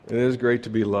It is great to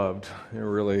be loved. It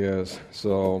really is.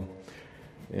 So,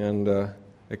 and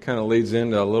it kind of leads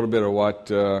into a little bit of what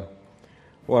I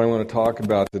want to talk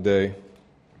about today.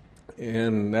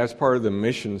 And that's part of the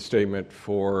mission statement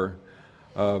for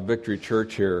Victory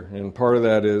Church here. And part of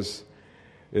that is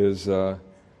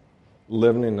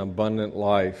living an abundant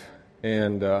life.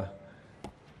 And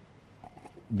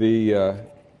the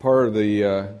part of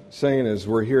the saying is,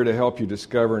 we're here to help you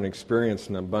discover and experience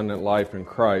an abundant life in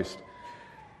Christ.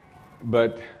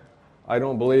 But I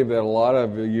don't believe that a lot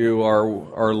of you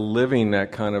are living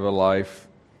that kind of a life,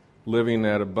 living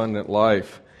that abundant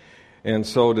life. And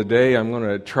so today I'm going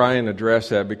to try and address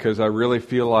that because I really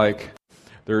feel like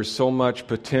there's so much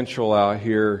potential out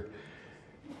here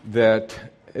that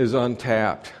is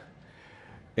untapped.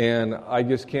 And I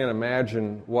just can't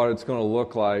imagine what it's going to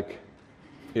look like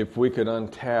if we could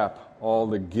untap all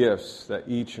the gifts that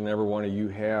each and every one of you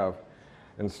have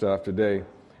and stuff today.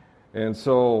 And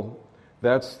so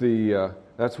that's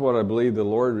what I believe the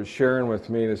Lord was sharing with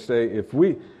me to say. If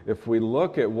we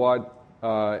look at what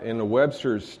in the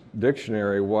Webster's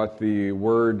dictionary what the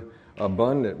word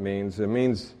abundant means, it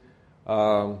means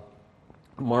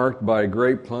marked by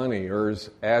great plenty or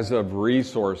as of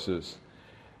resources.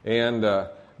 And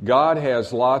God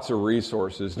has lots of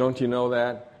resources. Don't you know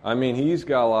that? I mean, He's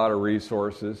got a lot of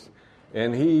resources,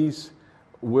 and He's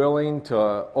willing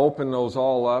to open those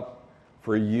all up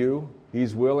for you.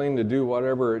 He's willing to do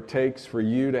whatever it takes for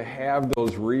you to have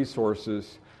those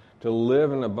resources to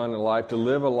live an abundant life, to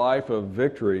live a life of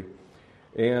victory.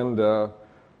 And,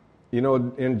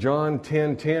 in John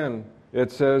 10:10, it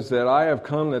says that I have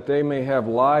come that they may have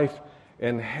life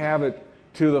and have it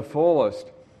to the fullest.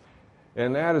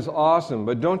 And that is awesome.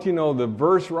 But don't you know the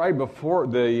verse right before,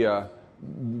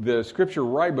 the scripture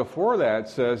right before that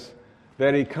says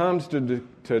that He comes to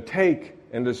take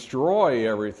and destroy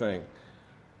everything.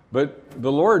 But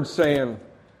the Lord's saying,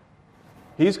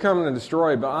 He's coming to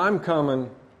destroy, but I'm coming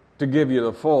to give you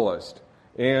the fullest.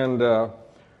 And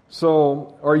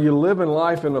so, are you living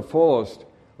life in the fullest,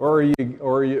 or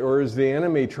is the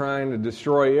enemy trying to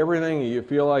destroy everything you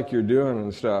feel like you're doing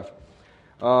and stuff?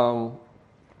 How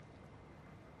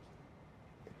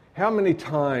many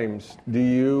times do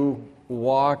you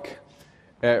walk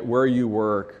at where you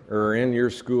work, or in your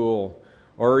school,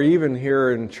 or even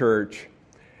here in church,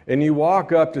 and you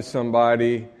walk up to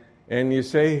somebody and you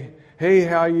say, hey,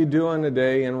 how you doing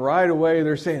today? And right away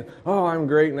they're saying, oh, I'm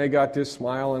great, and they got this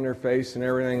smile on their face and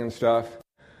everything and stuff.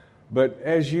 But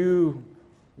as you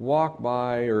walk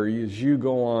by or as you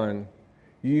go on,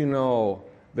 you know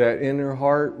that in their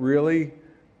heart, really,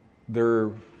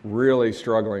 they're really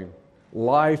struggling.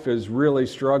 Life is really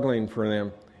struggling for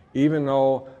them, even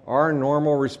though our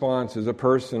normal response is a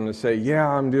person to say, yeah,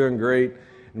 I'm doing great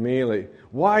immediately.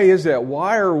 Why is that?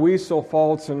 Why are we so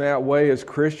false in that way as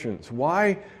Christians?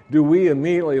 Why do we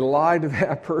immediately lie to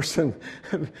that person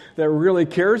that really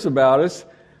cares about us?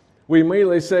 We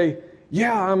immediately say,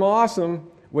 yeah, I'm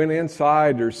awesome, when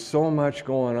inside there's so much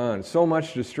going on, so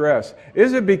much distress.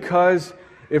 Is it because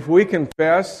if we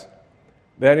confess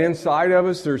that inside of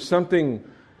us there's something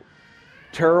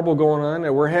terrible going on,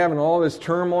 that we're having all this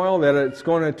turmoil, that it's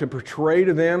going to portray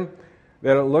to them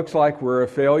that it looks like we're a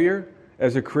failure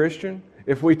as a Christian?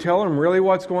 If we tell them really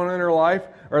what's going on in their life,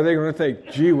 are they going to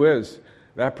think, gee whiz,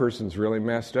 that person's really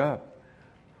messed up?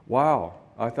 Wow,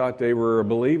 I thought they were a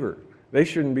believer. They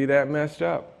shouldn't be that messed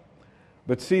up.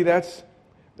 But see, that's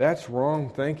wrong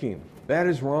thinking. That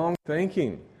is wrong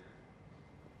thinking.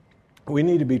 We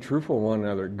need to be truthful with one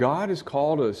another. God has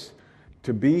called us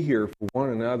to be here for one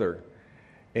another.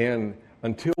 And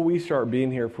until we start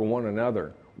being here for one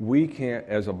another, we can't,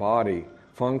 as a body,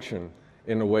 function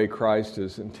in the way Christ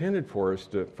has intended for us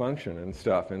to function and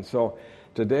stuff. And so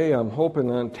today I'm hoping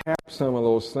to untap some of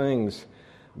those things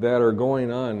that are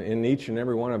going on in each and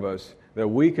every one of us, that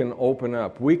we can open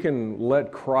up. We can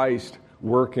let Christ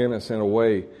work in us in a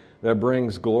way that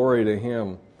brings glory to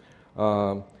Him.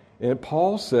 And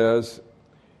Paul says,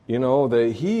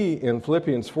 that he, in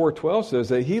Philippians 4:12, says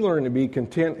that he learned to be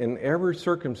content in every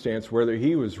circumstance, whether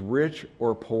he was rich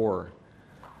or poor.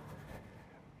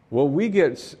 Well, we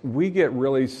get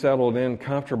really settled in,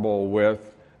 comfortable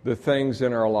with the things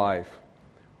in our life,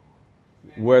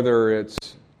 whether it's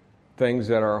things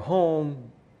at our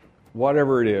home,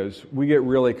 whatever it is, we get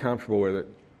really comfortable with it.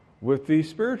 With the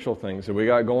spiritual things that we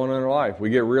got going on in our life, we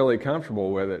get really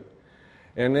comfortable with it.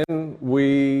 And then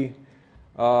we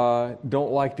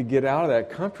don't like to get out of that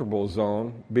comfortable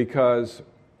zone because,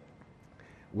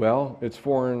 well, it's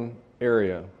foreign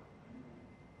area.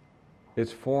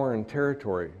 It's foreign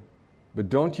territory. But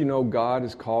don't you know God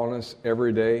is calling us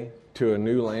every day to a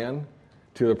new land,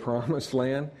 to the promised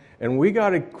land. And we got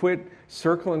to quit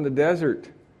circling the desert.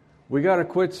 We got to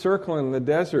quit circling the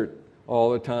desert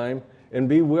all the time and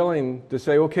be willing to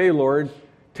say, okay, Lord,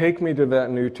 take me to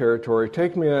that new territory.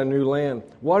 Take me to that new land.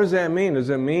 What does that mean? Does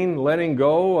it mean letting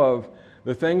go of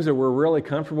the things that we're really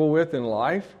comfortable with in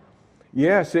life?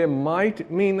 Yes, it might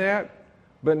mean that,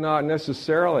 but not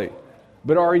necessarily.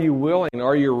 But are you willing?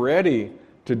 Are you ready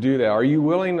to do that? Are you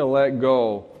willing to let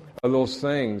go of those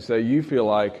things that you feel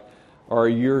like are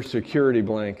your security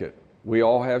blanket? We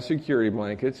all have security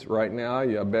blankets right now.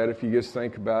 I bet if you just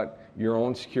think about your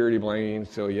own security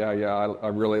blanket, so I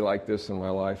really like this in my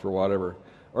life or whatever.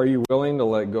 Are you willing to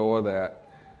let go of that?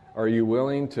 Are you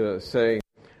willing to say,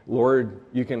 Lord,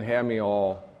 you can have me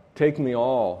all. Take me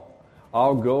all.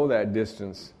 I'll go that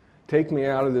distance. Take me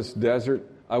out of this desert.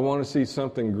 I want to see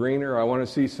something greener. I want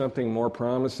to see something more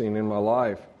promising in my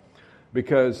life.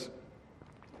 Because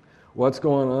what's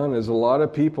going on is a lot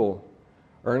of people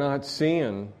are not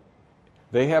seeing.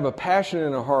 They have a passion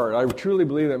in their heart. I truly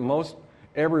believe that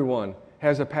everyone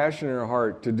has a passion in their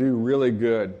heart to do really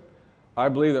good. I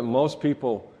believe that most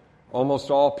people,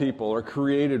 almost all people, are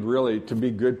created really to be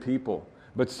good people.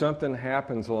 But something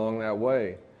happens along that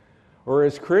way. Or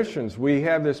as Christians, we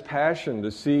have this passion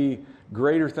to see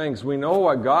greater things. We know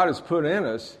what God has put in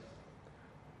us,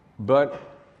 but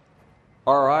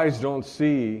our eyes don't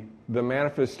see the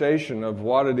manifestation of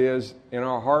what it is in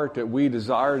our heart that we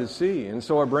desire to see. And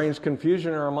so it brings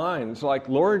confusion in our mind. It's like,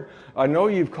 Lord, I know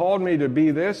you've called me to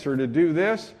be this or to do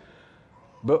this,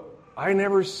 but I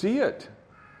never see it.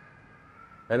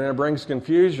 And then it brings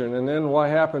confusion. And then what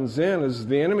happens then is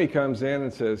the enemy comes in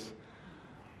and says,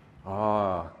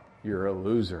 you're a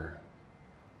loser.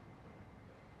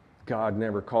 God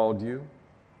never called you.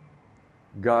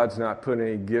 God's not put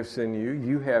any gifts in you.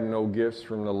 You have no gifts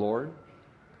from the Lord.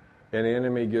 And the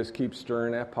enemy just keeps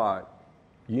stirring that pot.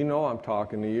 You know I'm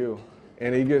talking to you.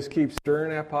 And he just keeps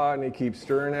stirring that pot and he keeps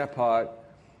stirring that pot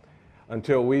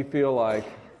until we feel like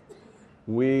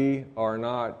we are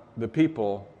not the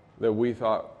people that we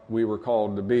thought we were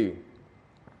called to be.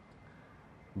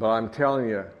 But I'm telling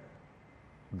you,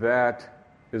 that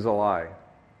is a lie.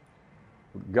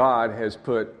 God has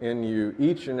put in you,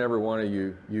 each and every one of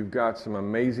you, you've got some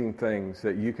amazing things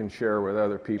that you can share with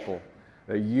other people,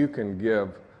 that you can give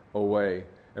away.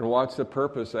 And what's the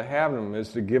purpose of having them is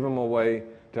to give them away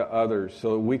to others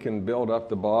so that we can build up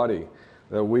the body,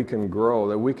 that we can grow,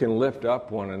 that we can lift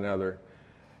up one another.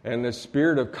 And the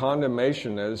spirit of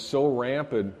condemnation that is so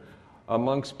rampant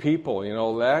amongst people,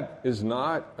 that is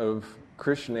not of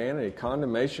Christianity.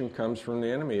 Condemnation comes from the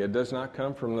enemy. It does not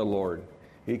come from the Lord.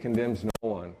 He condemns no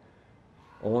one.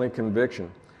 Only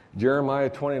conviction. Jeremiah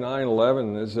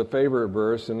 29:11 is a favorite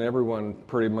verse, and everyone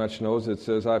pretty much knows it. It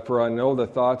says, For I know the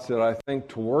thoughts that I think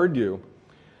toward you,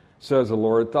 says the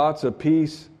Lord, thoughts of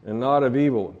peace and not of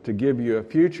evil, to give you a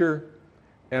future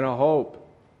and a hope.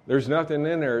 There's nothing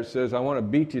in there that says, I want to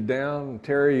beat you down,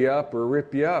 tear you up, or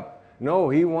rip you up. No,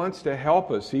 he wants to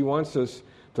help us. He wants us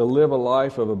to live a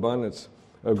life of abundance,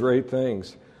 of great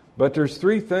things. But there's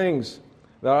three things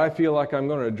that I feel like I'm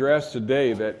going to address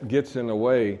today that gets in the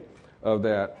way of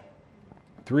that.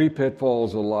 Three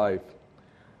pitfalls of life.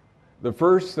 The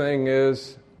first thing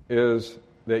is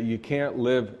that you can't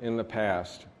live in the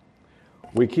past.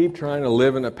 We keep trying to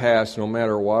live in the past no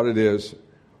matter what it is.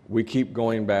 We keep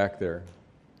going back there.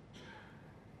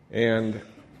 And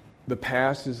the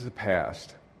past is the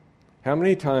past. How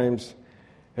many times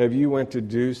have you went to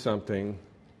do something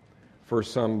for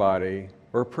somebody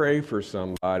or pray for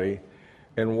somebody,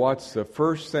 and what's the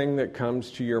first thing that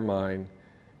comes to your mind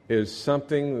is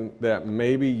something that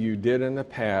maybe you did in the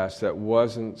past that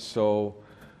wasn't so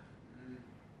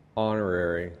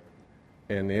honorary,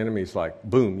 and the enemy's like,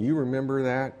 boom, you remember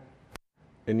that?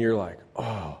 And you're like,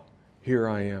 oh, here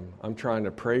I am. I'm trying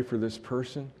to pray for this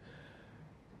person.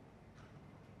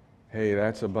 Hey,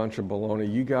 that's a bunch of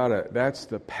baloney. That's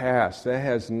the past. That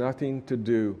has nothing to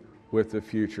do with the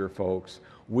future, folks.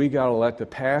 We got to let the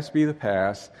past be the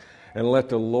past and let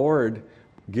the Lord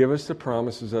give us the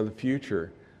promises of the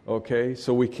future. Okay?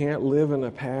 So we can't live in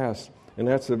the past. And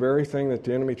that's the very thing that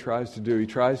the enemy tries to do. He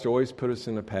tries to always put us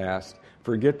in the past.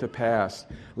 Forget the past.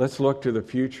 Let's look to the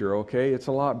future, okay? It's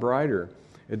a lot brighter.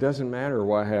 It doesn't matter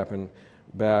what happened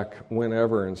back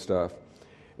whenever and stuff.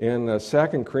 In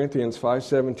 2 Corinthians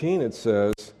 5:17 it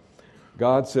says,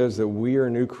 God says that we are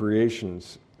new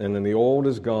creations, and then the old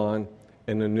is gone,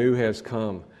 and the new has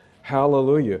come.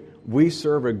 Hallelujah. We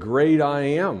serve a great I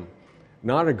am.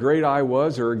 Not a great I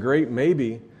was or a great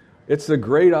maybe. It's the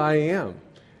great I am.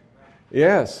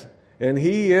 Yes, and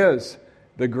He is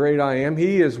the great I am.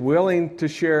 He is willing to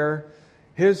share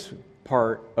His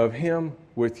part of Him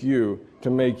with you to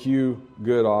make you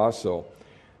good also.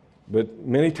 But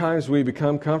many times we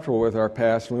become comfortable with our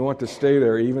past and we want to stay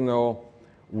there even though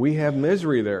we have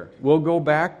misery there. We'll go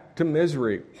back to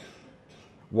misery.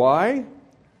 Why?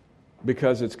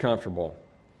 Because it's comfortable.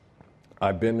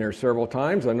 I've been there several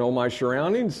times. I know my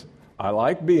surroundings. I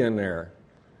like being there.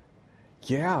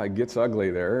 Yeah, it gets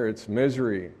ugly there. It's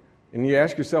misery. And you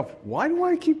ask yourself, why do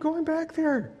I keep going back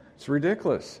there? It's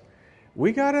ridiculous.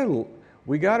 We gotta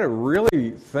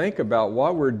really think about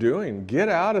what we're doing. Get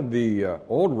out of the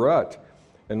old rut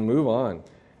and move on.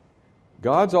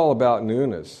 God's all about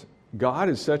newness. God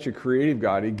is such a creative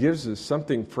God. He gives us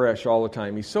something fresh all the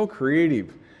time. He's so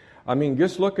creative. I mean,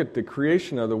 just look at the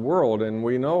creation of the world, and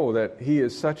we know that He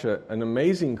is such an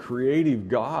amazing creative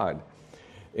God.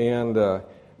 And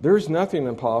there's nothing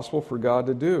impossible for God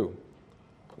to do.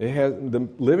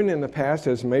 Living in the past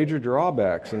has major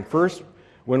drawbacks. And first,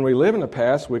 when we live in the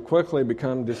past, we quickly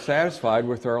become dissatisfied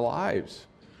with our lives.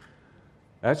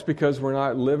 That's because we're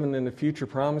not living in the future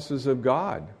promises of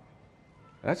God.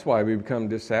 That's why we become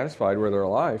dissatisfied with our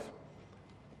life.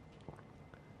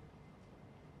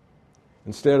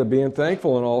 Instead of being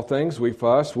thankful in all things, we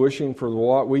fuss, wishing for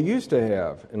what we used to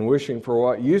have. And wishing for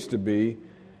what used to be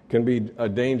can be a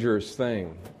dangerous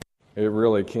thing. It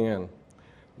really can.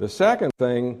 The second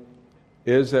thing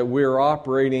is that we're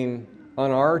operating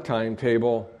on our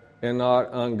timetable and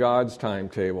not on God's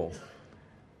timetable.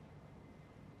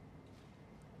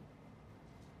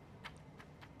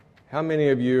 How many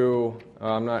of you,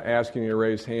 I'm not asking you to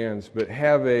raise hands, but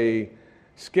have a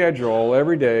schedule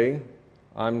every day?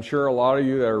 I'm sure a lot of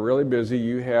you that are really busy,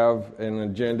 you have an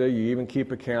agenda, you even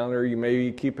keep a calendar, you maybe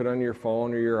keep it on your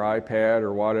phone or your iPad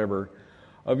or whatever,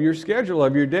 of your schedule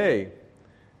of your day.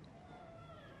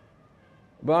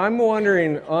 But I'm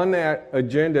wondering, on that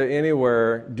agenda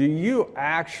anywhere, do you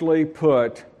actually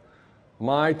put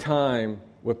my time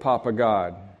with Papa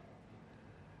God?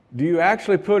 Do you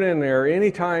actually put in there any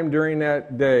time during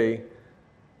that day,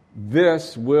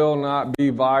 this will not be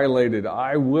violated.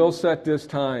 I will set this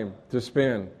time to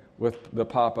spend with the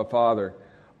Papa Father.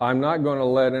 I'm not going to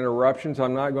let interruptions,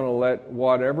 I'm not going to let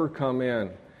whatever come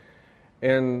in.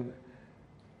 And,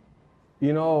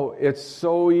 you know, it's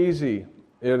so easy.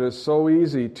 It is so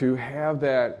easy to have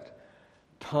that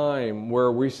time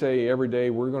where we say every day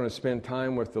we're going to spend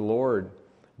time with the Lord,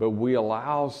 but we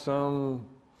allow some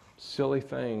silly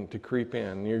thing to creep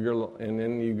in. And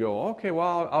then you go, okay,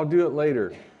 well, I'll do it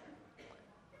later.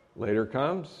 Later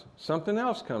comes, something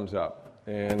else comes up,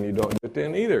 and you don't do it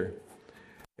then either.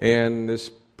 And this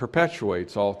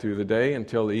perpetuates all through the day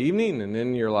until the evening, and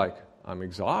then you're like, I'm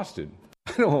exhausted.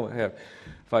 I don't have...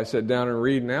 If I sit down and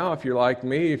read now, if you're like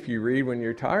me, if you read when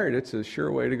you're tired, it's a sure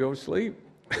way to go to sleep.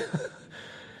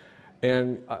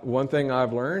 And one thing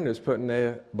I've learned is putting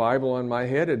the Bible on my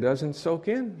head, it doesn't soak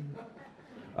in.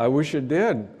 I wish it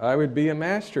did. I would be a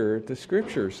master at the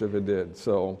Scriptures if it did.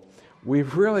 So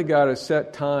we've really got to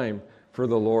set time for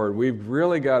the Lord. We've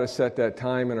really got to set that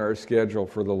time in our schedule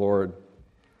for the Lord.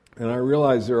 And I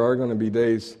realize there are going to be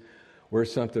days where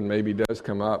something maybe does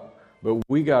come up. But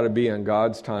we got to be on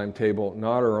God's timetable,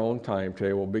 not our own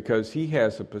timetable, because He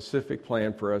has a specific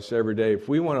plan for us every day. If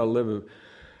we want to live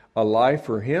a life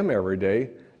for Him every day,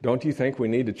 don't you think we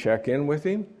need to check in with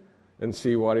Him and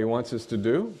see what He wants us to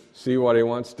do, see what He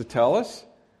wants to tell us?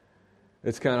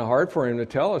 It's kind of hard for Him to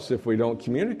tell us if we don't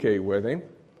communicate with Him.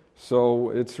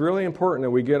 So it's really important that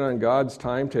we get on God's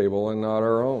timetable and not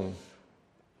our own.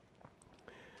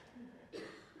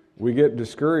 We get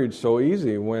discouraged so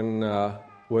easy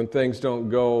when things don't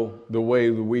go the way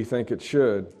that we think it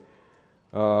should.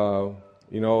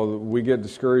 We get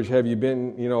discouraged. Have you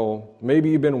been,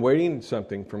 maybe you've been waiting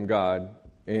something from God,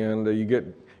 and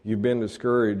you've been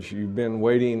discouraged. You've been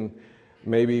waiting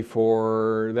maybe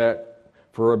for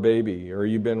a baby, or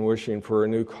you've been wishing for a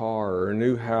new car, or a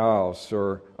new house,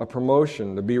 or a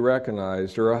promotion to be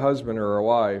recognized, or a husband or a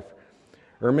wife.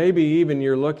 Or maybe even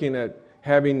you're looking at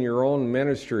having your own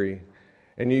ministry,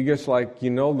 and you just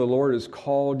the Lord has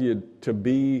called you to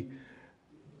be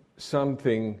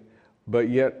something, but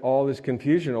yet all this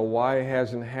confusion of why it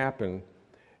hasn't happened.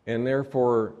 And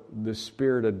therefore, the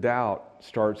spirit of doubt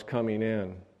starts coming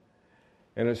in.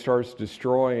 And it starts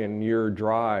destroying your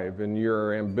drive and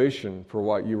your ambition for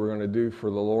what you were going to do for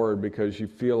the Lord, because you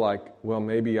feel like, well,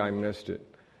 maybe I missed it.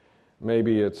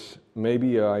 Maybe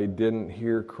I didn't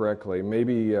hear correctly.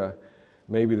 Maybe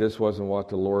this wasn't what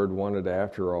the Lord wanted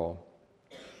after all.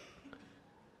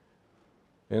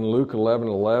 In Luke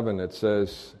 11:11, it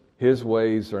says, His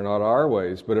ways are not our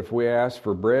ways, but if we ask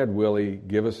for bread, will He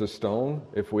give us a stone?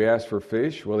 If we ask for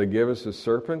fish, will He give us a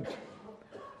serpent?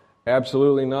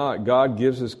 Absolutely not. God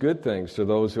gives us good things to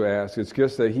those who ask. It's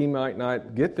just that He might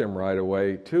not get them right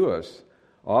away to us.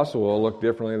 Also, will look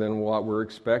differently than what we're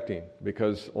expecting.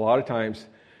 Because a lot of times,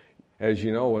 as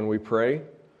you know, when we pray,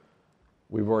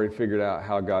 we've already figured out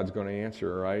how God's going to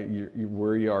answer, right?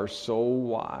 We are so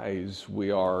wise, we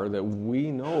are, that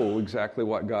we know exactly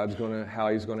how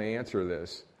He's going to answer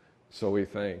this. So we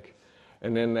think.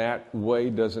 And then that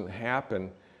way doesn't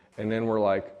happen. And then we're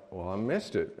like, well, I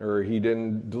missed it, or He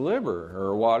didn't deliver,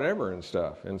 or whatever and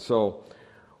stuff. And so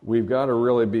we've got to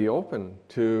really be open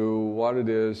to what it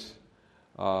is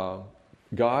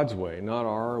God's way, not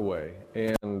our way.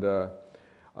 And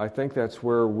I think that's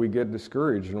where we get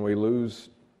discouraged and we lose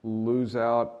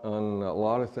out on a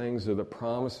lot of things of the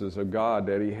promises of God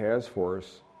that He has for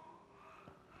us.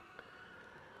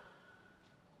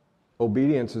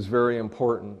 Obedience is very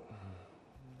important.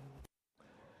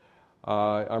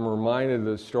 I'm reminded of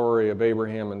the story of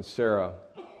Abraham and Sarah.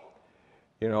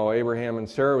 You know, Abraham and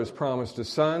Sarah was promised a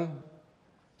son.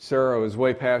 Sarah was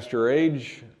way past her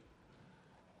age.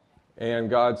 And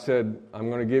God said, I'm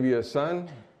going to give you a son.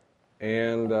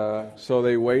 And so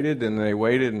they waited and they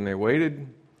waited and they waited.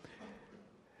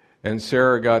 And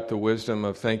Sarah got the wisdom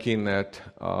of thinking that,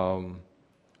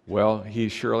 He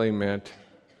surely meant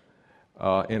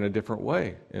in a different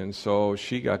way. And so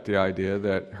she got the idea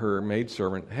that her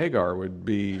maidservant Hagar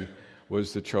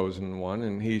was the chosen one,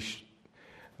 and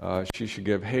she should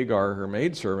give Hagar, her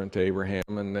maidservant, to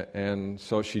Abraham, and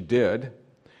so she did.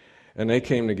 And they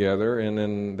came together, and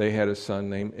then they had a son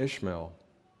named Ishmael,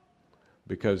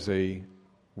 because they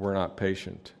were not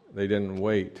patient. They didn't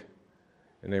wait,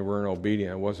 and they weren't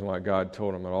obedient. It wasn't what God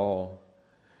told them at all.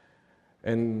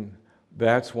 And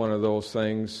that's one of those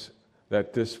things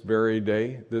that this very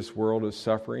day, this world is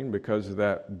suffering because of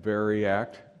that very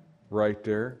act right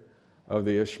there of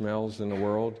the Ishmaels in the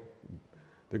world,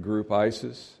 the group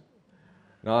ISIS.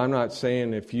 Now, I'm not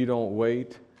saying if you don't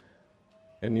wait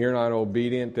and you're not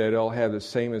obedient that it'll have the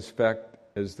same effect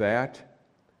as that,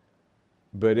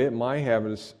 but it might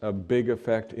have a big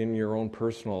effect in your own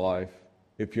personal life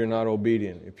if you're not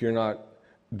obedient, if you're not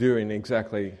doing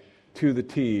exactly to the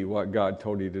T what God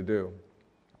told you to do.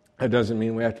 That doesn't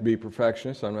mean we have to be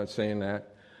perfectionists. I'm not saying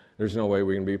that. There's no way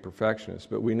we can be perfectionists.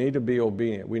 But we need to be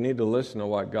obedient. We need to listen to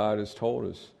what God has told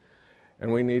us.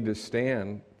 And we need to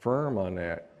stand firm on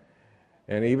that.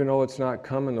 And even though it's not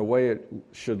coming the way it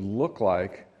should look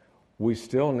like, we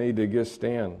still need to just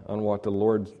stand on what the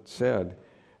Lord said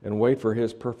and wait for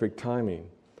His perfect timing.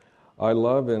 I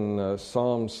love in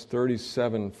Psalms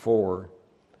 37:4,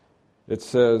 it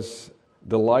says,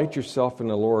 delight yourself in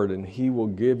the Lord, and He will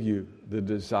give you the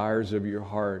desires of your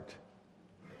heart.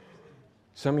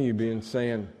 Some of you have been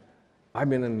saying, I've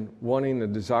been wanting the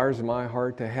desires of my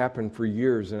heart to happen for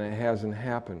years, and it hasn't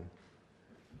happened.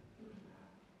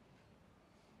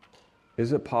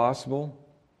 Is it possible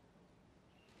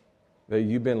that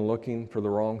you've been looking for the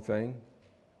wrong thing?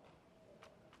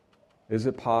 Is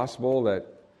it possible that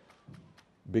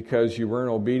because you weren't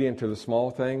obedient to the small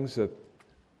things that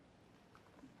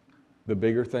the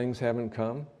bigger things haven't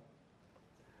come?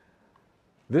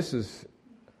 This is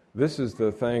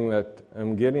the thing that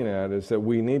I'm getting at, is that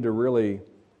we need to really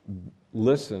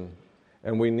listen,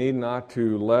 and we need not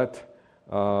to let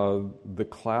the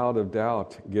cloud of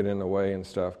doubt get in the way and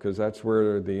stuff, because that's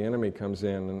where the enemy comes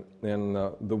in. And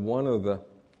the one of the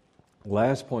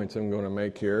last points I'm going to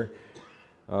make here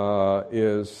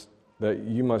is that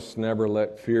you must never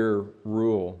let fear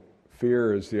rule.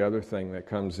 Fear is the other thing that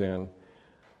comes in.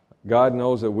 God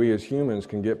knows that we as humans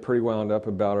can get pretty wound up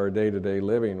about our day-to-day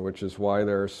living, which is why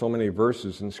there are so many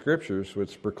verses in Scriptures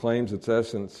which proclaims its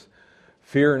essence,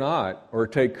 fear not, or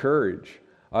take courage.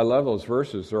 I love those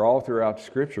verses. They're all throughout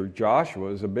Scripture.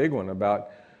 Joshua is a big one about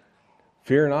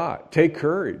fear not, take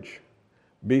courage,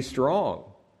 be strong.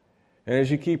 And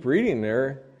as you keep reading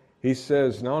there, he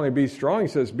says not only be strong, he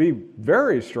says be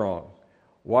very strong.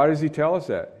 Why does he tell us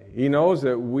that? He knows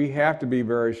that we have to be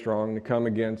very strong to come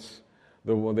against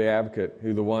the advocate,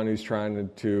 the one who's trying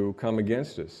to come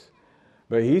against us.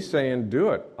 But he's saying,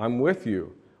 do it. I'm with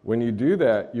you. When you do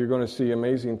that, you're going to see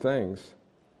amazing things.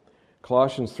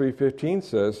 Colossians 3:15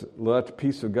 says, let the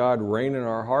peace of God reign in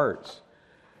our hearts.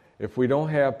 If we don't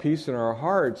have peace in our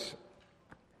hearts,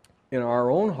 in our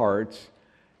own hearts,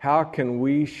 how can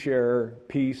we share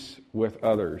peace with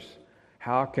others?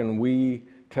 How can we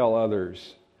tell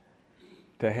others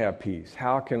to have peace?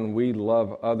 How can we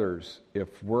love others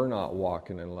if we're not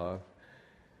walking in love?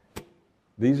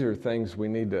 These are things we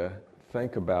need to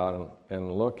think about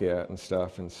and look at and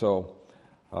stuff. And so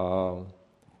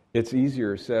it's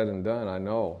easier said than done, I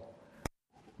know.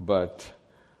 But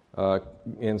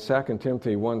In 2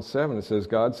 Timothy 1:7, it says,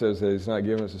 God says that He's not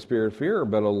given us a spirit of fear,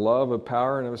 but a love, of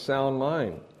power, and of a sound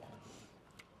mind.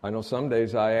 I know some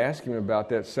days I ask Him about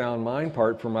that sound mind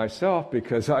part for myself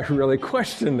because I really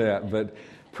question that. But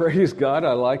praise God,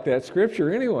 I like that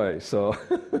scripture anyway, so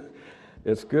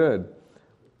it's good.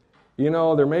 You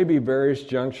know, there may be various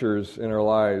junctures in our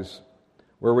lives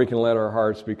where we can let our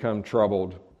hearts become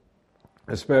troubled,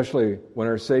 especially when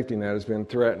our safety net has been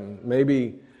threatened.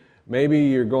 Maybe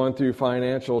you're going through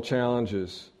financial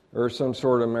challenges or some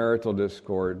sort of marital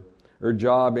discord or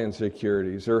job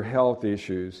insecurities or health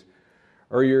issues,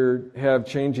 or you have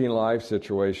changing life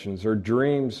situations, or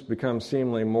dreams become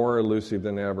seemingly more elusive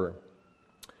than ever.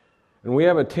 And we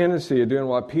have a tendency of doing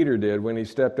what Peter did when he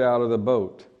stepped out of the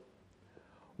boat.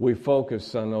 We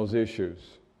focus on those issues.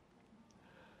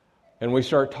 And we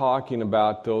start talking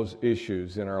about those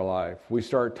issues in our life. We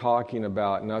start talking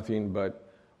about nothing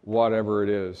but whatever it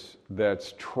is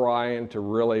that's trying to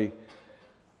really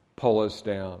pull us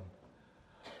down.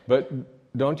 But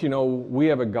don't you know, we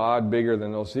have a God bigger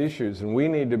than those issues, and we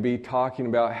need to be talking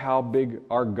about how big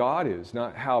our God is,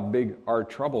 not how big our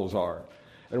troubles are.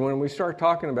 And when we start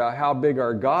talking about how big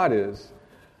our God is,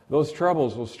 those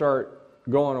troubles will start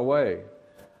going away.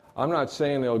 I'm not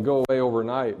saying they'll go away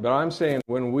overnight, but I'm saying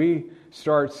when we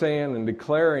start saying and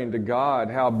declaring to God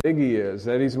how big He is,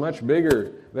 that He's much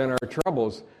bigger than our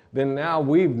troubles, then now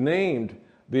we've named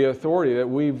the authority that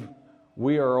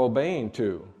we are obeying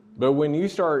to. But when you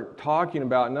start talking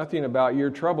about nothing about your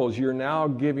troubles, you're now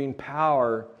giving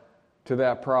power to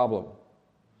that problem.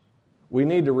 We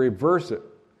need to reverse it.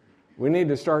 We need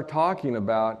to start talking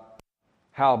about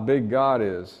how big God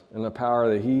is and the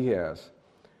power that He has.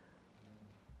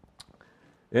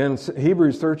 In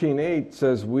Hebrews 13:8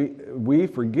 says, we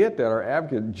forget that our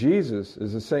advocate Jesus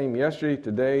is the same yesterday,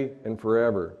 today, and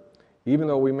forever. Even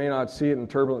though we may not see it in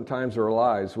turbulent times of our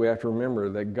lives, we have to remember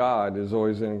that God is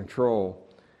always in control.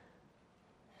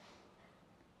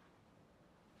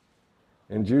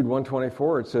 In Jude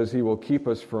 1:24, it says He will keep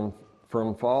us from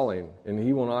falling, and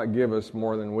He will not give us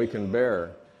more than we can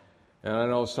bear. And I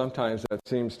know sometimes that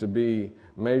seems to be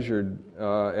measured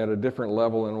at a different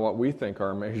level than what we think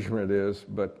our measurement is,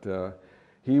 but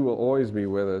He will always be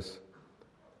with us.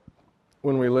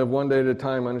 When we live one day at a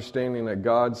time, understanding that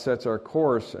God sets our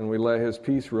course and we let His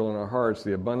peace rule in our hearts,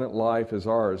 the abundant life is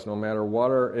ours, no matter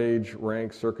what our age,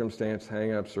 rank, circumstance,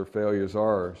 hang-ups, or failures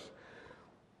are.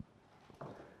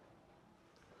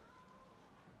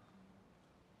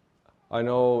 I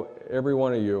know every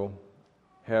one of you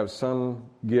have some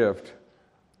gift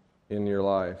in your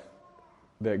life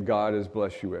that God has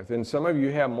blessed you with. And some of you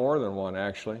have more than one,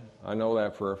 actually. I know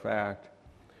that for a fact.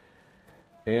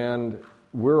 And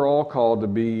we're all called to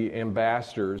be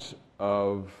ambassadors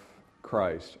of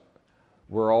Christ.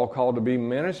 We're all called to be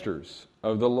ministers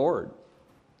of the Lord.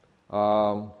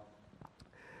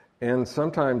 And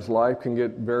sometimes life can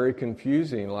get very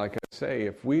confusing. Like I say,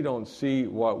 if we don't see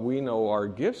what we know our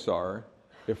gifts are,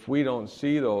 if we don't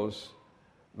see those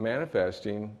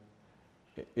manifesting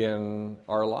in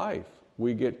our life,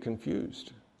 we get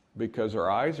confused because our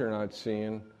eyes are not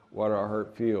seeing what our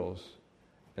heart feels.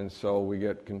 And so we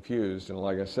get confused. And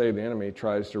like I say, the enemy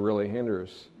tries to really hinder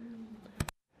us.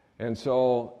 And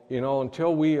so,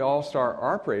 until we all start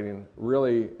operating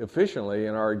really efficiently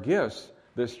in our gifts,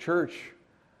 this church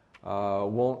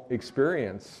won't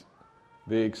experience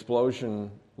the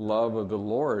explosion love of the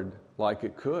Lord like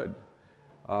it could.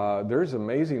 There's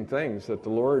amazing things that the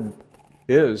Lord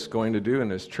is going to do in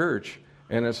this church,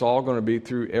 and it's all going to be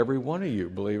through every one of you,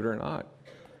 believe it or not.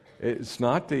 It's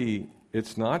not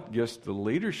just the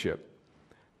leadership.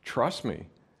 Trust me,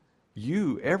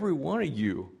 every one of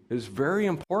you is very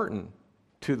important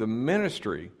to the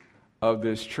ministry of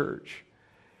this church.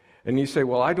 And you say,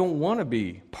 well, I don't want to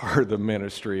be part of the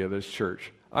ministry of this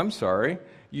church. I'm sorry.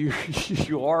 You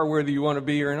are whether you want to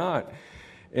be or not.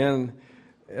 And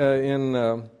in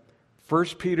 1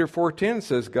 Peter 4:10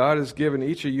 says, God has given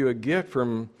each of you a gift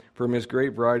from His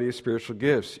great variety of spiritual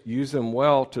gifts. Use them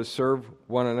well to serve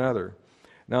one another.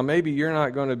 Now, maybe you're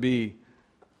not going to be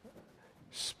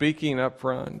speaking up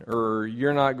front, or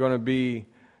you're not going to be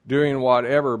doing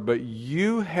whatever, but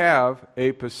you have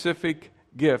a specific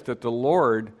gift that the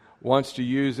Lord wants to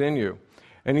use in you.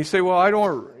 And you say, well, I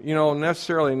don't,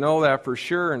 necessarily know that for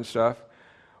sure and stuff.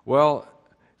 Well,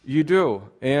 you do.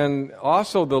 And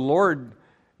also the Lord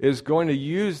is going to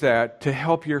use that to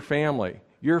help your family.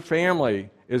 Your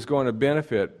family is going to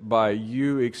benefit by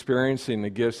you experiencing the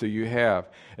gifts that you have.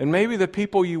 And maybe the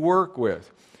people you work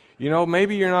with.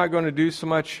 Maybe you're not going to do so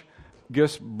much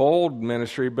just bold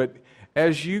ministry, but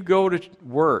as you go to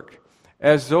work,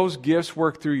 as those gifts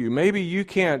work through you. Maybe you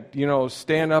can't,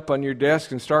 stand up on your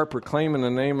desk and start proclaiming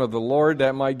the name of the Lord.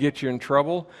 That might get you in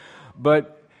trouble.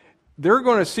 But they're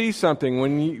going to see something.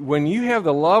 When you have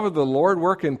the love of the Lord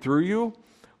working through you,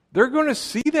 they're going to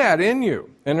see that in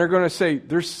you. And they're going to say,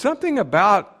 there's something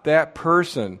about that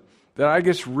person that I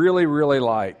just really, really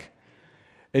like.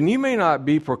 And you may not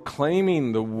be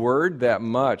proclaiming the Word that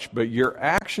much, but your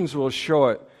actions will show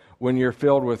it when you're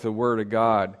filled with the Word of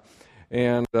God.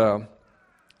 And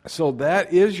so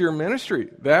that is your ministry.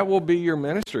 That will be your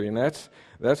ministry, and that's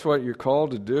what you're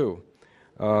called to do.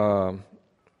 But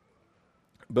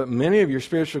many of your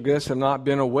spiritual gifts have not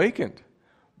been awakened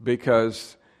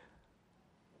because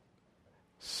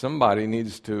somebody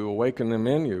needs to awaken them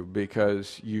in you,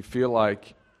 because you feel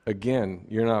like, again,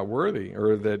 you're not worthy,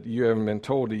 or that you haven't been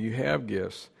told that you have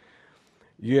gifts.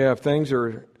 You have things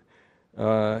that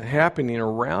are happening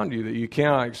around you that you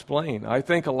cannot explain. I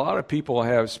think a lot of people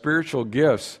have spiritual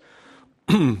gifts,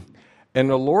 and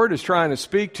the Lord is trying to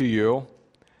speak to you,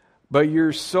 but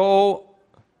you're so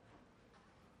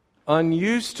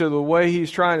unused to the way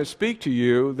He's trying to speak to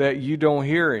you that you don't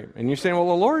hear Him. And you're saying, well,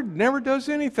 the Lord never does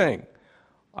anything.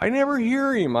 I never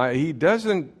hear Him. He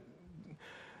doesn't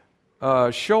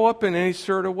show up in any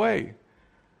sort of way.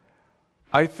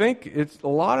 I think a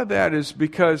lot of that is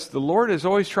because the Lord is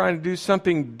always trying to do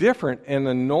something different, and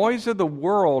the noise of the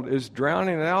world is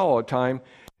drowning it out all the time,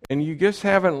 and you just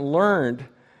haven't learned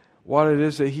what it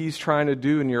is that He's trying to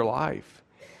do in your life.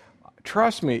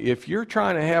 Trust me, if you're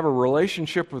trying to have a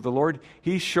relationship with the Lord,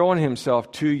 He's showing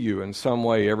Himself to you in some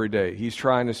way every day. He's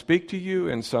trying to speak to you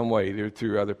in some way, either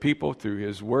through other people, through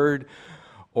His Word,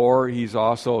 or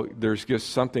there's just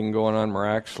something going on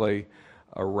miraculously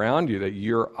around you that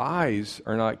your eyes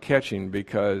are not catching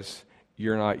because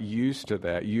you're not used to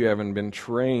that. You haven't been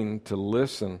trained to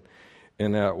listen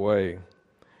in that way.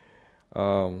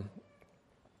 I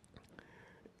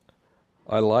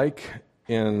like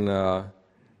in 1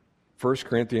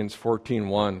 Corinthians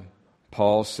 14:1,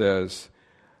 Paul says,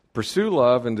 pursue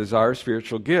love and desire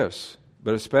spiritual gifts,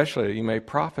 but especially that you may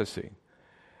prophecy.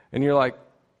 And you're like,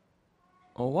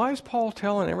 well, why is Paul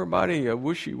telling everybody, I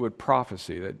wish you would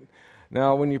prophecy?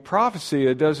 Now, when you prophecy,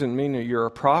 it doesn't mean that you're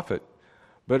a prophet.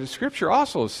 But the Scripture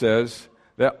also says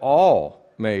that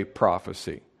all may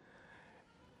prophecy.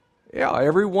 Yeah,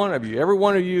 every one of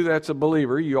you that's a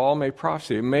believer, you all may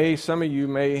prophecy. Some of you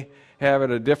may have it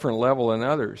at a different level than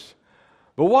others.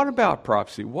 But what about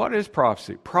prophecy? What is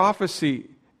prophecy? Prophecy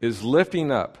is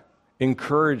lifting up,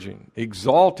 encouraging,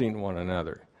 exalting one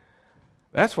another.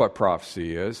 That's what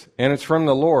prophecy is. And it's from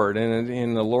the Lord.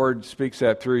 And the Lord speaks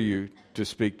that through you to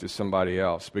speak to somebody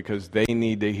else because they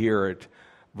need to hear it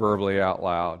verbally out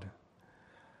loud.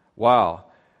 Wow.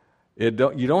 You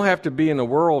don't have to be in the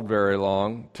world very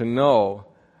long to know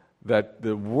that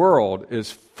the world is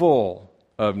full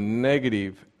of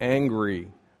negative, angry,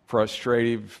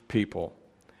 frustrated people.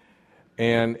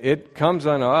 And it comes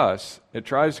on us. It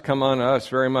tries to come on us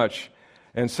very much.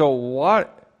 And so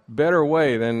what better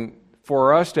way than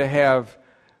for us to have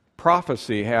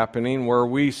prophecy happening where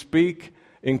we speak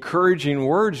encouraging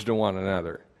words to one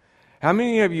another? How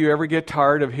many of you ever get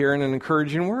tired of hearing an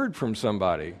encouraging word from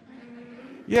somebody?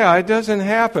 Yeah, it doesn't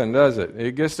happen, does it?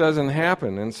 It just doesn't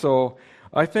happen. And so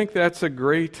I think that's a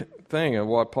great thing of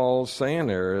what Paul's saying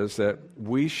there, is that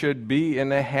we should be in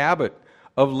the habit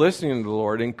of listening to the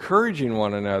Lord, encouraging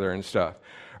one another and stuff.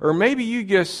 Or maybe you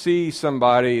just see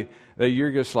somebody that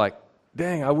you're just like,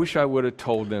 dang, I wish I would have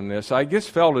told them this. I just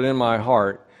felt it in my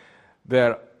heart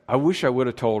that I wish I would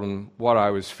have told them what I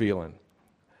was feeling.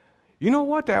 You know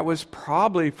what? That was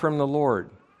probably from the Lord.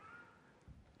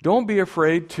 Don't be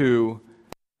afraid to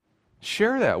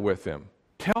share that with them.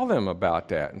 Tell them about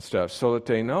that and stuff so that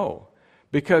they know.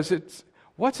 Because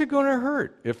what's it going to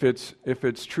hurt if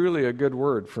it's truly a good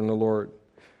word from the Lord?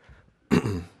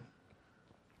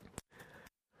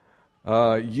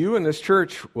 You and this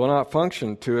church will not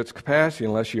function to its capacity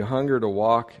unless you hunger to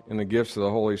walk in the gifts of the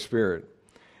Holy Spirit.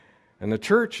 And the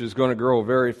church is going to grow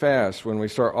very fast when we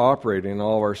start operating in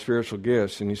all of our spiritual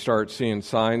gifts and you start seeing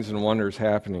signs and wonders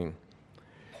happening.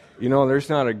 You know, there's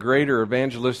not a greater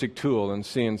evangelistic tool than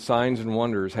seeing signs and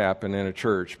wonders happen in a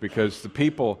church, because the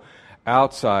people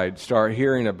outside start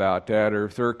hearing about that, or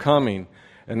if they're coming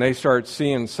and they start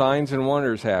seeing signs and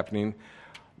wonders happening,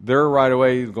 they're right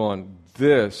away going,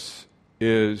 this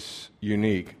is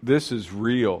unique. This is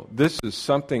real. This is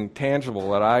something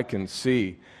tangible that I can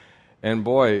see. And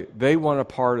boy, they want a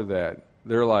part of that.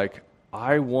 They're like,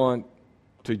 I want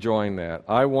to join that.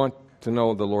 I want to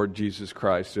know the Lord Jesus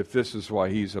Christ if this is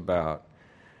what He's about.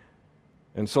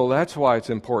 And so that's why it's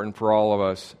important for all of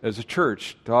us as a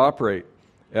church to operate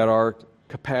at our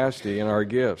capacity in our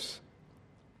gifts.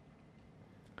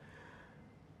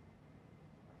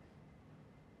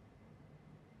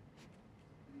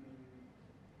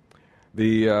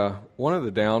 One of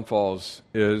the downfalls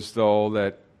is, though,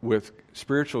 that with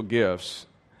spiritual gifts,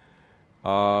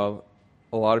 a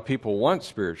lot of people want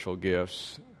spiritual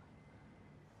gifts,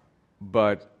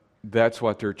 but that's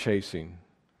what they're chasing.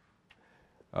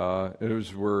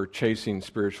 We're chasing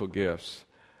spiritual gifts.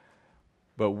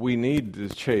 But we need to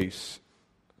chase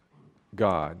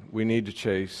God. We need to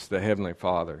chase the Heavenly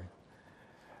Father.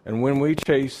 And when we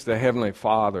chase the Heavenly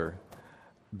Father,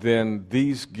 then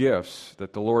these gifts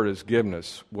that the Lord has given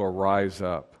us will rise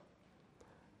up.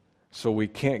 So we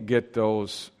can't get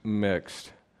those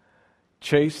mixed.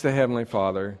 Chase the Heavenly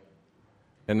Father,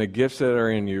 and the gifts that are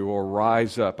in you will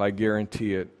rise up. I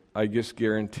guarantee it. I just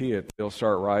guarantee it. They'll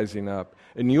start rising up.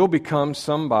 And you'll become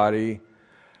somebody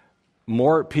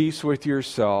more at peace with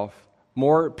yourself,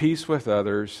 more at peace with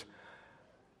others.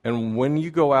 And when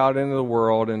you go out into the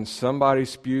world and somebody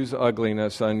spews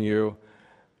ugliness on you,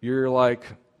 you're like,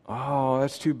 oh,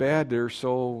 that's too bad. They're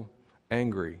so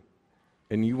angry.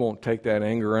 And you won't take that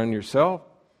anger on yourself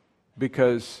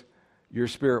because your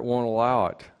spirit won't allow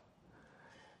it.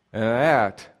 And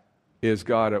that is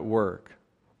God at work.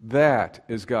 That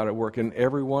is God at work. And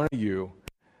every one of you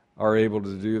are able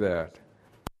to do that.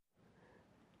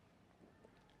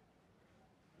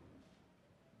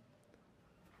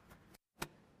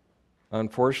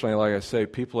 Unfortunately, like I say,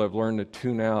 people have learned to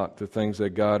tune out the things that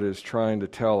God is trying to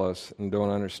tell us and don't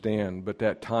understand. But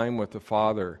that time with the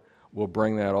Father will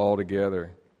bring that all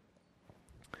together.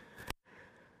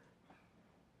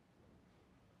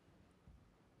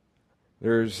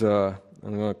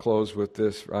 I'm going to close with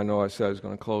this. I know I said I was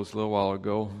going to close a little while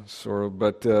ago, sort of,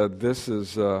 but this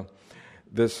is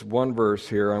this one verse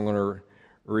here I'm going to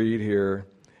read here.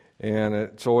 And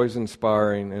it's always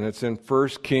inspiring, and it's in 1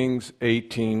 Kings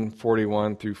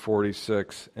 18:41 through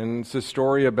 46. And it's a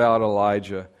story about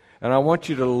Elijah. And I want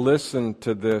you to listen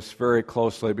to this very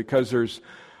closely because there's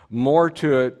more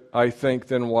to it, I think,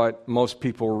 than what most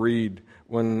people read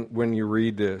when you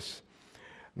read this.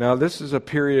 Now, this is a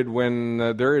period when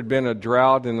there had been a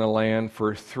drought in the land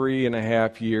for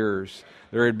 3.5 years.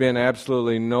 There had been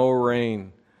absolutely no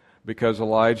rain because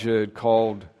Elijah had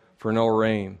called for no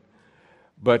rain.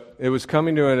 But it was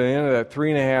coming to an end of that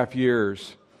 3.5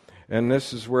 years. And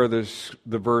this is where the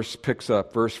verse picks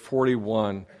up, verse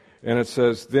 41. And it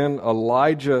says, Then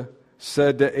Elijah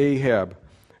said to Ahab,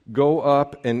 Go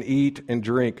up and eat and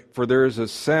drink, for there is a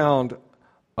sound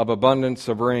of abundance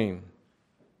of rain.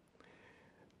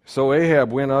 So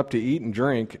Ahab went up to eat and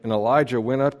drink, and Elijah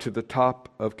went up to the top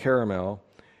of Carmel.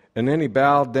 And then he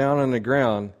bowed down on the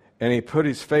ground, and he put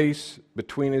his face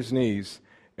between his knees.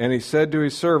 And he said to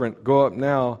his servant, Go up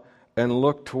now and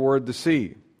look toward the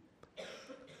sea.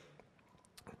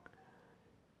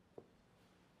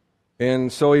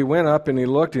 And so he went up and he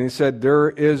looked and he said,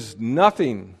 There is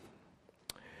nothing.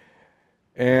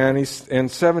 And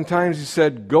 7 times he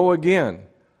said, Go again.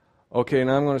 Okay,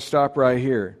 now I'm going to stop right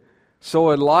here.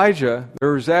 So Elijah,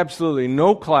 there was absolutely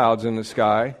no clouds in the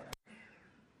sky.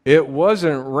 It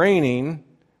wasn't raining.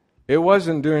 It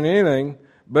wasn't doing anything.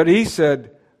 But he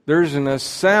said, There's a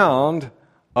sound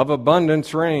of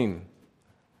abundance rain.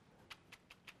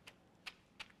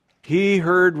 He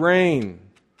heard rain.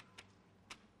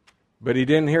 But he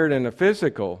didn't hear it in the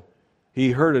physical.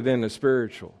 He heard it in the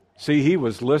spiritual. See, he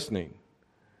was listening.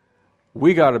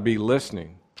 We got to be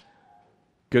listening.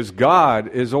 Because God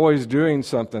is always doing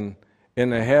something in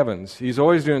the heavens. He's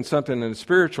always doing something in the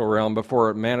spiritual realm before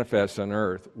it manifests on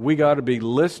earth. We got to be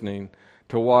listening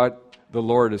to what the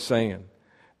Lord is saying.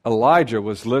 Elijah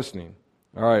was listening.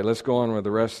 All right, let's go on with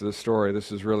the rest of the story.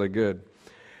 This is really good.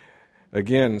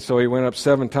 Again, so he went up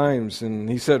 7 times, and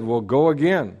he said, Well, go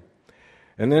again.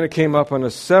 And then it came up on the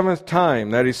 7th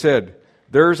time that he said,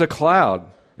 There's a cloud,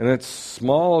 and it's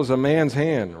small as a man's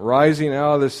hand, rising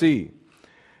out of the sea.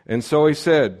 And so he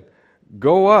said,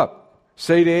 Go up,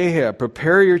 say to Ahab,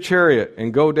 Prepare your chariot,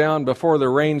 and go down before the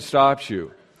rain stops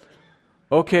you.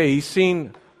 Okay, he's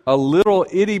seen a little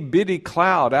itty-bitty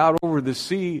cloud out over the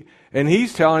sea, and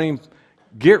he's telling him,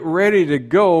 Get ready to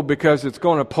go because it's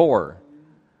going to pour.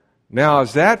 Now,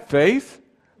 is that faith?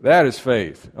 That is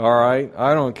faith, all right?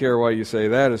 I don't care what you say.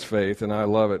 That is faith, and I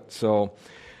love it. So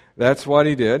that's what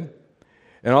he did.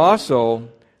 And also,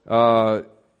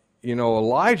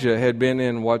 Elijah had been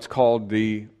in what's called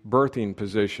the birthing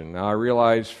position. Now, I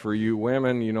realize for you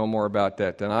women, you know more about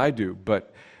that than I do,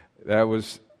 but that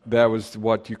was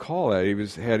what you call that. He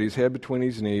had his head between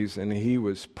his knees, and he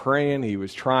was praying. He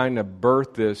was trying to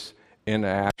birth this into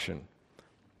action.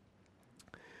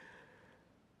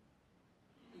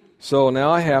 So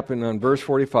now it happened on verse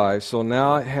 45. So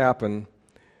now it happened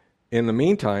in the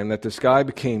meantime that the sky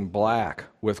became black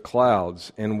with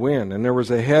clouds and wind, and there was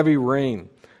a heavy rain.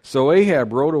 So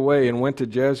Ahab rode away and went to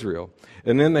Jezreel.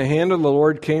 And then the hand of the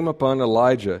Lord came upon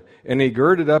Elijah, and he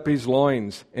girded up his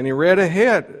loins, and he ran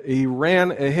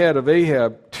ahead of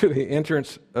Ahab to the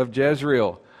entrance of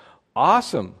Jezreel.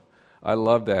 Awesome. I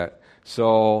love that.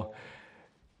 So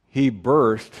he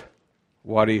birthed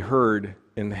what he heard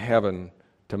in heaven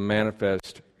to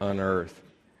manifest on earth.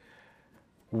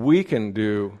 We can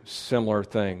do similar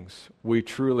things. We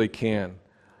truly can.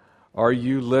 Are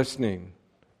you listening?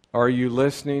 Are you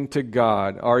listening to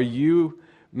God? Are you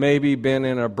maybe been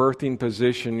in a birthing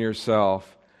position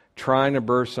yourself, trying to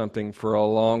birth something for a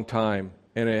long time,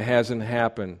 and it hasn't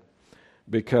happened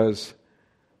because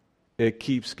it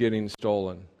keeps getting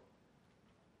stolen?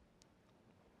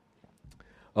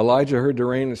 Elijah heard the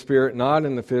rain in the spirit, not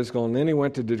in the physical, and then he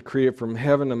went to decree it from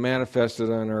heaven to manifest it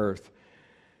on earth.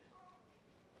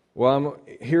 Well,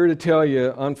 I'm here to tell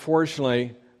you,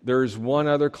 unfortunately, there's one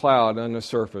other cloud on the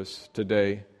surface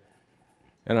today,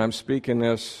 and I'm speaking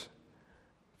this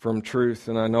from truth,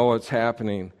 and I know it's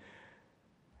happening.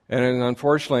 And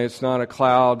unfortunately, it's not a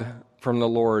cloud from the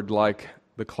Lord like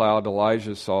the cloud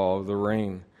Elijah saw of the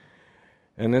rain.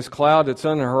 And this cloud that's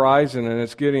on the horizon, and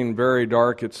it's getting very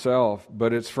dark itself,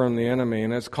 but it's from the enemy,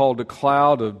 and it's called the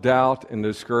cloud of doubt and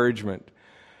discouragement.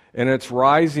 And it's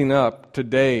rising up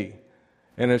today,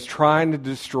 and it's trying to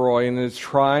destroy, and it's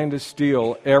trying to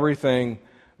steal everything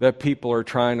that people are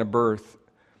trying to birth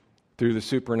through the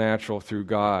supernatural, through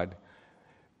God.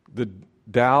 The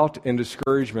doubt and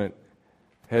discouragement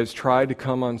has tried to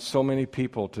come on so many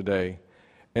people today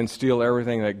and steal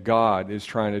everything that God is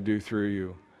trying to do through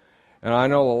you. And I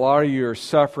know a lot of you are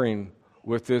suffering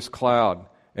with this cloud,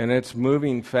 and it's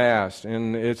moving fast,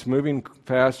 and it's moving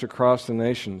fast across the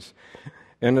nations.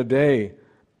 And today,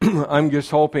 I'm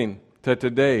just hoping that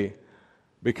today,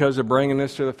 because of bringing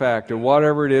this to the fact that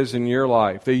whatever it is in your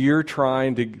life that you're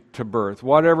trying to birth,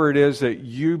 whatever it is that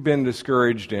you've been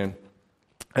discouraged in,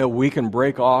 that we can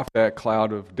break off that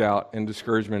cloud of doubt and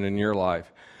discouragement in your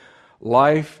life.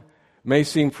 Life may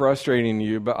seem frustrating to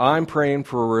you, but I'm praying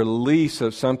for a release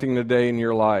of something today in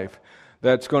your life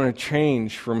that's going to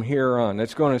change from here on.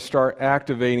 It's going to start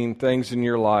activating things in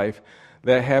your life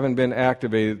that haven't been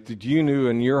activated, that you knew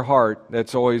in your heart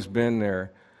that's always been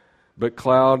there. But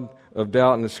cloud of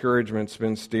doubt and discouragement's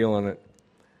been stealing it.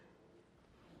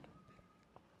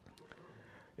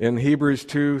 In Hebrews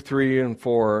 2, 3, and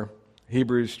 4,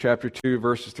 Hebrews chapter 2,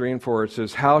 verses 3 and 4, it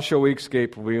says, "How shall we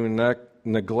escape if we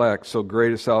neglect so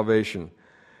great a salvation,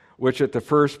 which at the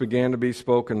first began to be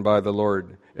spoken by the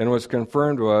Lord, and was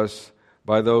confirmed to us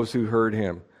by those who heard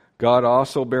him? God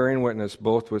also bearing witness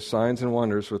both with signs and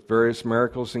wonders, with various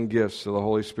miracles and gifts of the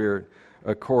Holy Spirit,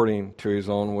 according to his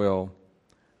own will."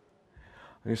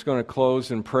 I'm just going to close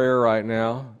in prayer right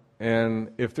now. And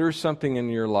if there's something in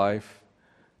your life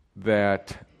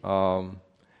that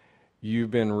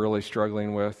you've been really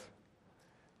struggling with,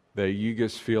 that you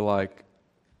just feel like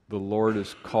the Lord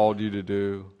has called you to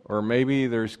do, or maybe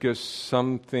there's just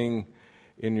something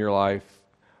in your life,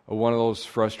 one of those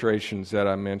frustrations that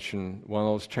I mentioned, one of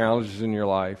those challenges in your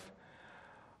life,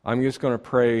 I'm just going to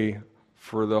pray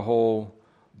for the whole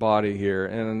body here.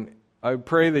 And I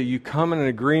pray that you come in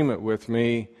agreement with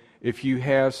me if you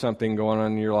have something going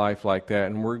on in your life like that.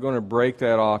 And we're going to break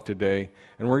that off today.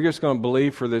 And we're just going to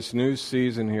believe for this new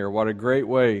season here. What a great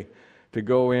way to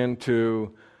go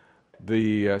into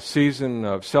the season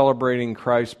of celebrating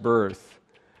Christ's birth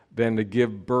than to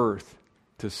give birth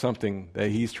to something that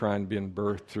he's trying to be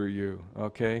birthed through you.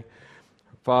 Okay?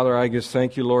 Father, I just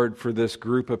thank you, Lord, for this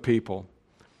group of people.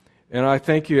 And I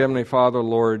thank you, Heavenly Father,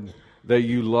 Lord, that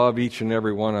you love each and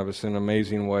every one of us in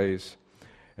amazing ways.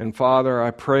 And Father,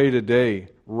 I pray today,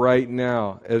 right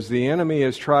now, as the enemy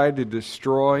has tried to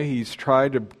destroy, he's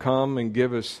tried to come and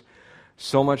give us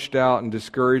so much doubt and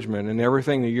discouragement and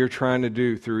everything that you're trying to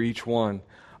do through each one.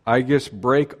 I just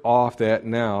break off that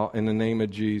now in the name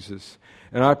of Jesus.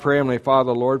 And I pray, Heavenly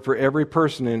Father, Lord, for every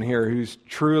person in here who's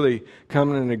truly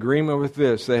coming in agreement with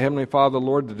this, that, Heavenly Father,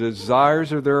 Lord, the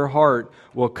desires of their heart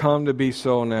will come to be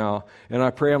so now. And I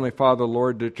pray, Heavenly Father,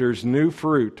 Lord, that there's new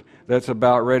fruit that's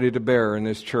about ready to bear in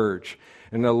this church.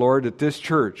 And the Lord, that this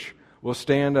church will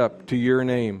stand up to your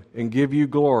name and give you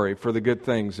glory for the good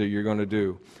things that you're going to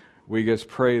do. We just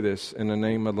pray this in the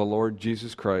name of the Lord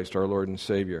Jesus Christ, our Lord and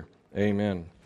Savior. Amen.